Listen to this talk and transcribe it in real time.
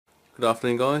Good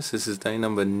afternoon guys, this is day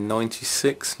number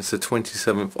 96, it's the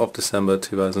 27th of December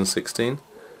 2016.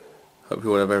 Hope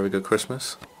you all have a very good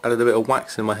Christmas. Added a bit of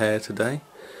wax in my hair today,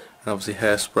 and obviously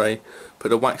hairspray, but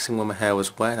the waxing when my hair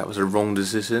was wet, that was a wrong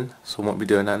decision, so I won't be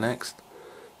doing that next.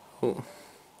 Oh,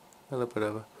 a little bit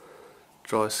of a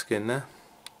dry skin there.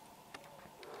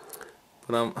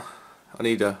 But I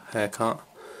need a haircut.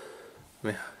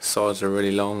 My sides are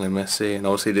really long and messy, and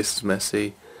obviously this is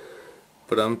messy,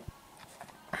 but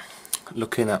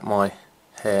looking at my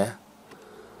hair,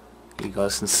 you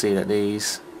guys can see that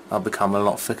these are becoming a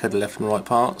lot thicker, the left and right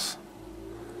parts.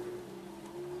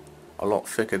 A lot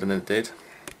thicker than it did,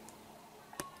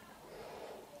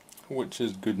 which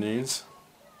is good news.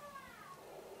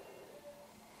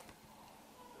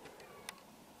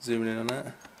 Zooming in on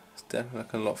that, it's definitely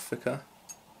looking a lot thicker.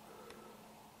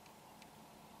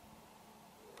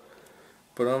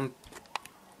 But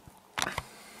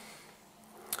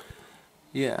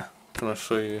yeah, can I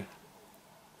show you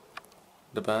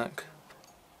the back?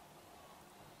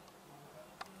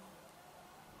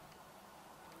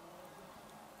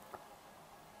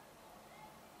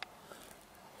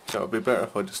 That would be better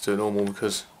if I just do normal,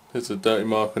 because there's a dirty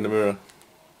mark in the mirror.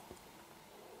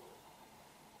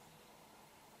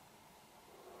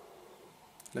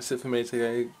 That's it for me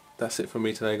today. Guys.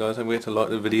 I'm going to like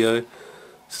the video,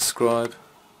 subscribe,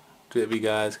 do whatever you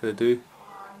guys gotta do.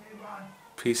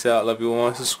 Peace out, love you all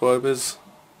my subscribers.